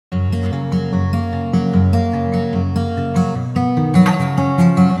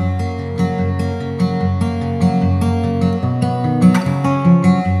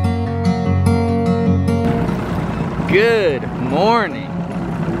morning,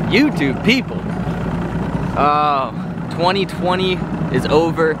 YouTube people. 2020 is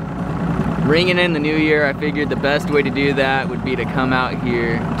over, ringing in the new year. I figured the best way to do that would be to come out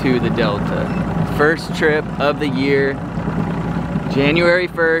here to the Delta. First trip of the year, January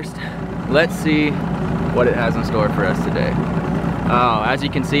 1st. Let's see what it has in store for us today. As you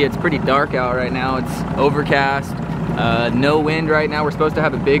can see, it's pretty dark out right now. It's overcast, no wind right now. We're supposed to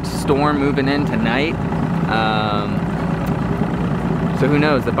have a big storm moving in tonight. So who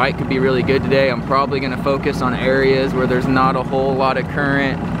knows, the bite could be really good today. I'm probably gonna focus on areas where there's not a whole lot of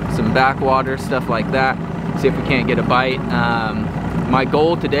current, some backwater, stuff like that. See if we can't get a bite. My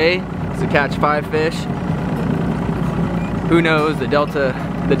goal today is to catch 5 fish. Who knows, the Delta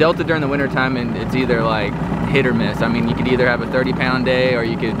during the winter time, and it's either like hit or miss. I mean, you could either have a 30-pound day or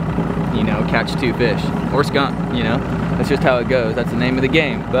you could, you know, catch 2 fish or skunk, you know. That's just how it goes. That's the name of the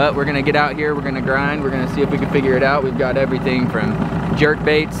game. But we're gonna get out here, we're gonna grind, we're gonna see if we can figure it out. We've got everything from jerk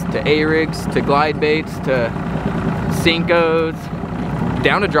baits to A-rigs to glide baits to Cincos,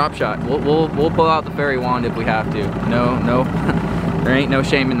 down to drop shot. We'll pull out the fairy wand if we have to. No, there ain't no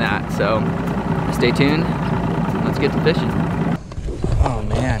shame in that. So stay tuned. Let's get to fishing. Oh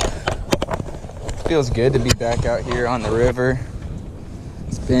man, feels good to be back out here on the river.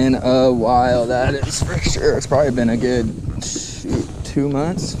 It's been a while, that is for sure. It's probably been a good 2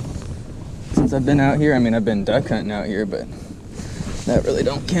 months since I've been out here. I mean, I've been duck hunting out here, but that really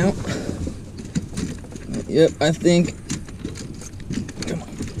don't count. Yep, I think, come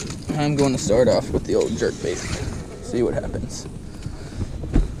on, I'm going to start off with the old jerk bait. See what happens.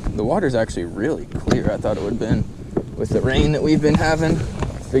 The water's actually really clear. I thought it would have been, with the rain that we've been having,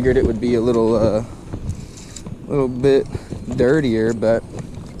 figured it would be a little bit dirtier, but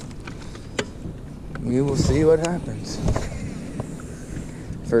we will see what happens.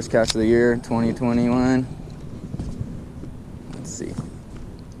 First cast of the year, 2021. Let's see.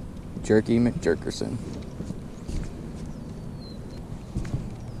 Jerky McJerkerson.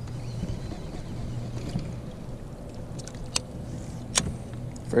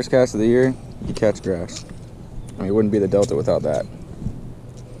 First cast of the year, you catch grass. I mean, it wouldn't be the Delta without that.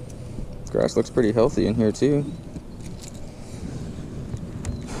 Grass looks pretty healthy in here too.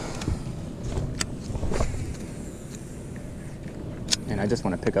 And I just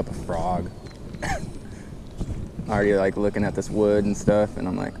want to pick up a frog. Already like looking at this wood and stuff, and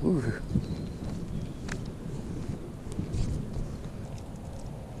I'm like, ooh.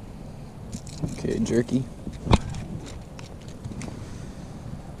 Okay, jerky.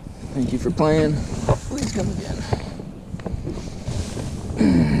 Thank you for playing. Please come again.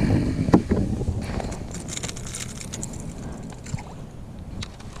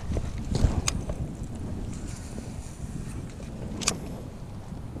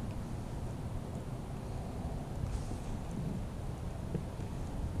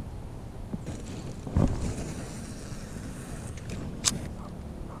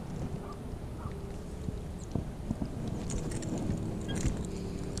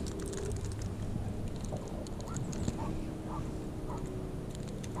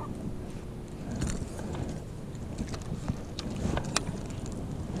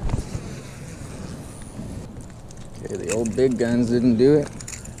 Okay, the old big guns didn't do it.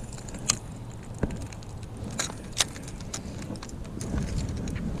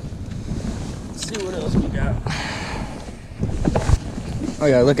 Let's see what else we got. Oh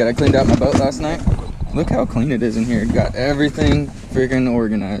yeah, look at it. I cleaned out my boat last night. Look how clean it is in here. Got everything freaking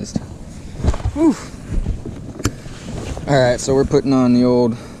organized. Whew. Alright, so we're putting on the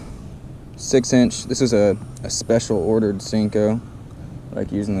old 6-inch. This is a special ordered Cinco. I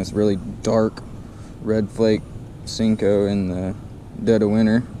like using this really dark red flake Cinco in the dead of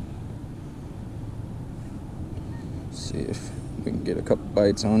winter. See if we can get a couple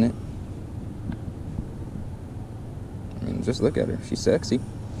bites on it. I mean, just look at her. She's sexy.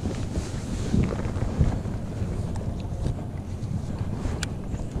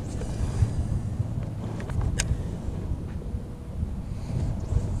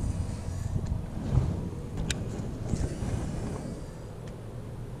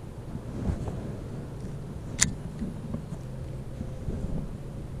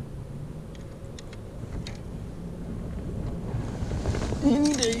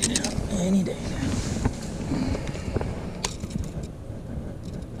 Any day now, any day now.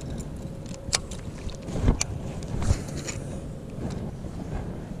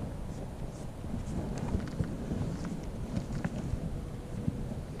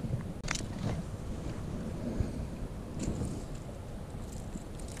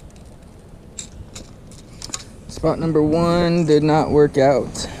 Spot number 1 did not work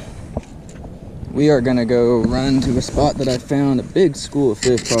out. we are gonna go run to a spot that I found a big school of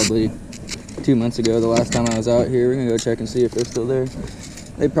fish probably 2 months ago, the last time I was out here. We're gonna go check and see if they're still there.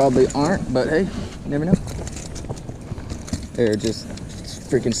 They probably aren't, but hey, you never know. They're just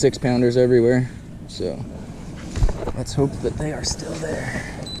freaking 6-pounders everywhere. So let's hope that they are still there.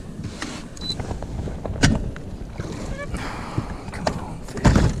 Come on,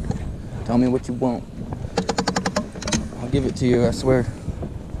 fish. Tell me what you want. I'll give it to you, I swear.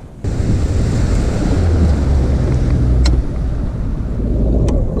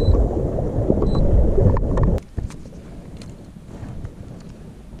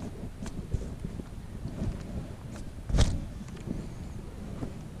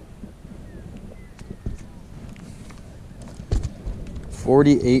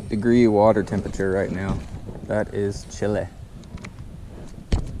 .48-degree water temperature right now. That is chilly.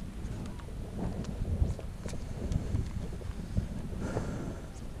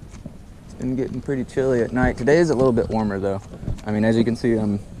 It's been getting pretty chilly at night. Today is a little bit warmer though. I mean, as you can see,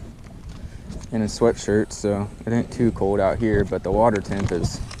 I'm in a sweatshirt, so it ain't too cold out here, but the water temp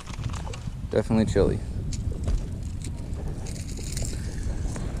is definitely chilly.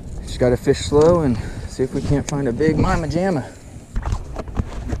 Just gotta fish slow and see if we can't find a big mama jamma.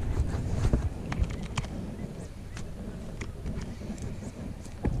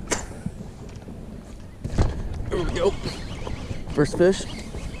 There we go. First fish.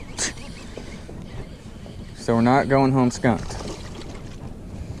 So we're not going home skunked.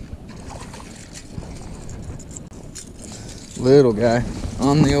 Little guy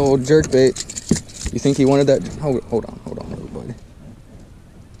on the old jerkbait. You think he wanted that? Hold on, everybody.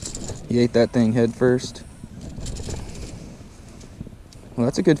 He ate that thing head first. Well,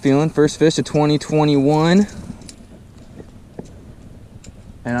 that's a good feeling. First fish of 2021.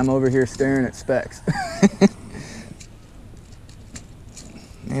 And I'm over here staring at specks.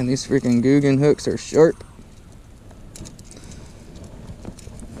 Man, these freaking Guggen hooks are sharp.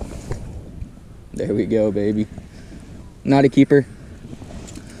 There we go, baby. Not a keeper,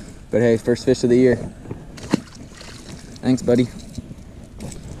 but hey, first fish of the year. Thanks, buddy.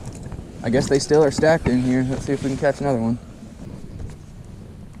 I guess they still are stacked in here. Let's see if we can catch another one.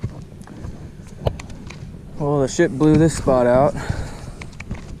 Well, the ship blew this spot out.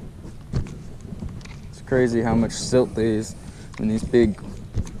 It's crazy how much silt when these big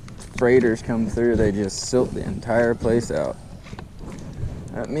freighters come through, they just silt the entire place out.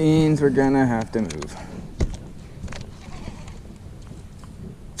 That means we're gonna have to move.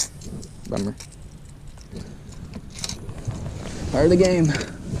 Bummer. Part of the game.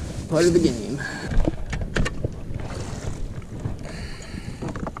 Part of the game.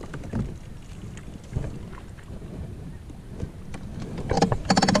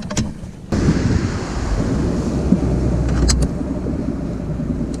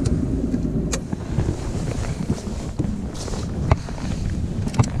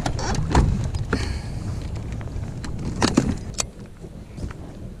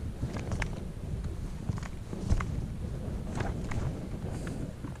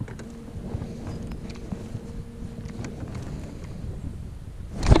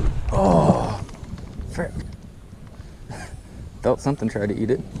 Oh, frick. Felt something try to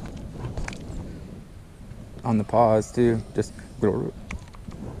eat it. On the paws too, just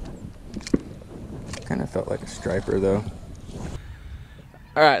kind of felt like a striper though.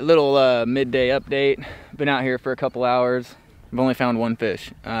 All right, little midday update. Been out here for a couple hours. I've only found one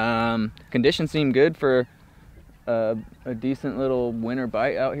fish. Conditions seem good for a decent little winter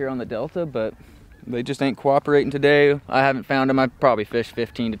bite out here on the Delta, but they just ain't cooperating today. I haven't found them. I've probably fished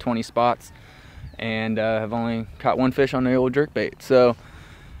 15 to 20 spots and have only caught one fish on the old jerkbait. So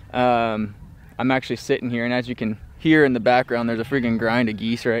I'm actually sitting here, and as you can hear in the background, there's a freaking grind of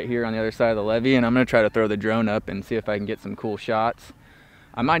geese right here on the other side of the levee, and I'm gonna try to throw the drone up and see if I can get some cool shots.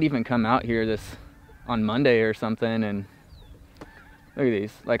 I might even come out here on Monday or something, and look at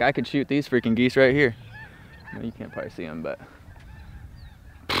these. Like, I could shoot these freaking geese right here. Well, you can't probably see them, but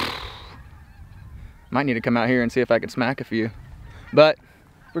might need to come out here and see if I can smack a few. But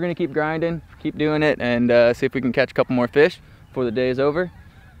we're gonna keep grinding, keep doing it, and see if we can catch a couple more fish before the day is over.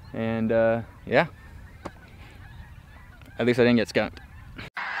 And yeah, at least I didn't get skunked.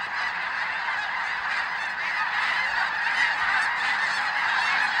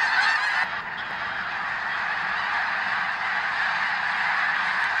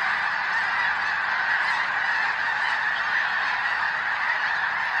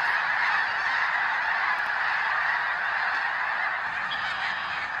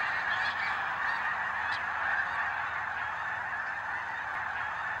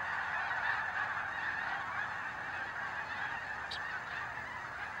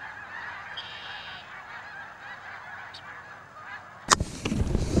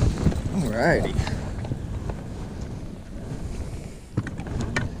 Alrighty.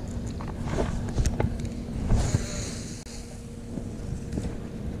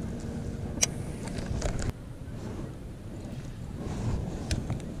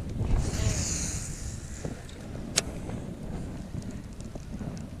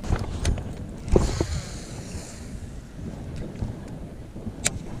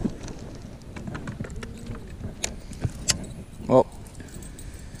 Well,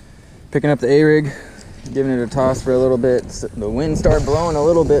 picking up the A-rig, giving it a toss for a little bit. So the wind started blowing a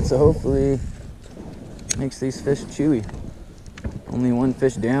little bit, so hopefully makes these fish chewy. Only one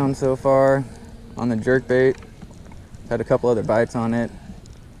fish down so far on the jerkbait. Had a couple other bites on it,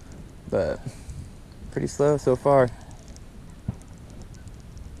 but pretty slow so far.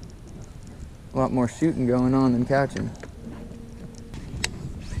 A lot more shooting going on than catching.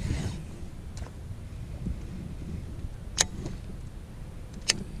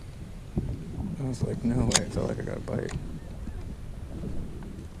 I was like, no way, I felt like I got a bite.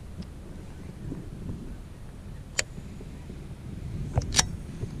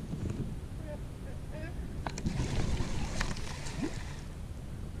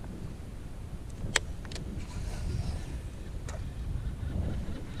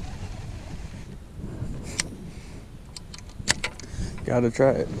 Gotta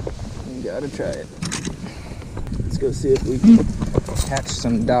try it. Gotta try it. Let's go see if we can catch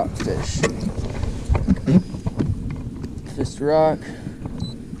some dock fish. Fished rock.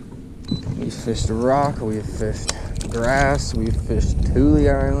 We fished rock. We've fished grass. We've fished Thule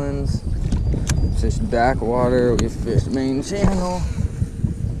Islands. Fished backwater. We've fished main channel.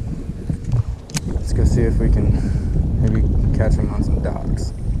 Let's go see if we can maybe catch them on some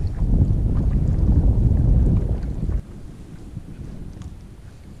docks.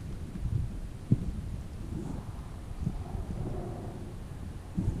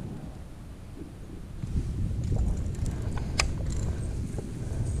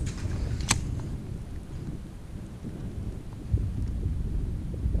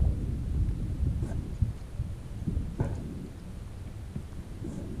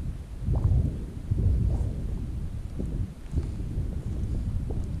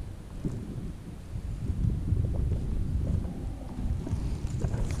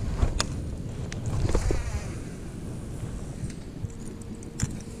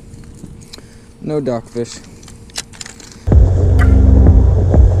 No dockfish.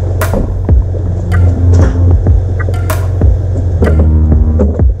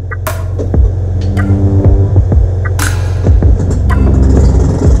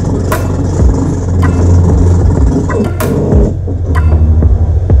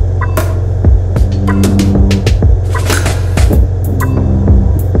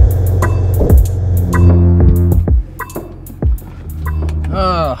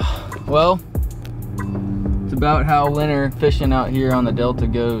 Well, it's about how winter fishing out here on the Delta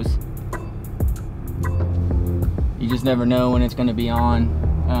goes. You just never know when it's going to be on.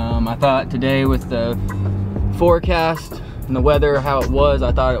 I thought today with the forecast and the weather how it was,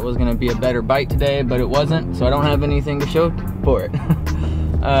 I thought it was going to be a better bite today, but it wasn't, so I don't have anything to show for it.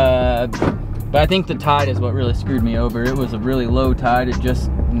 But I think the tide is what really screwed me over. It was a really low tide. It just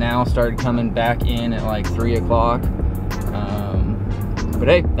now started coming back in at like 3 o'clock. But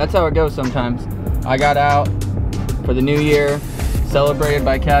hey, that's how it goes sometimes. I got out for the new year, celebrated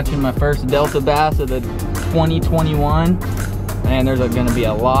by catching my first Delta bass of the 2021. And there's gonna be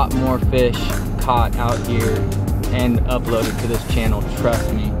a lot more fish caught out here and uploaded to this channel,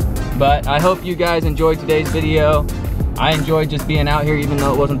 trust me. But I hope you guys enjoyed today's video. I enjoyed just being out here even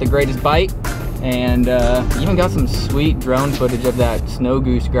though it wasn't the greatest bite. And even got some sweet drone footage of that snow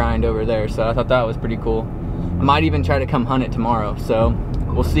goose grind over there, so I thought that was pretty cool. I might even try to come hunt it tomorrow, so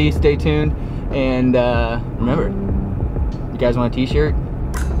we'll see. Stay tuned, and remember, you guys want a t-shirt?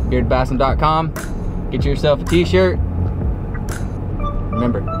 beardbassin.com. Get yourself a t-shirt.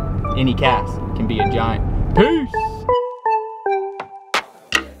 Remember, any cast can be a giant. Peace!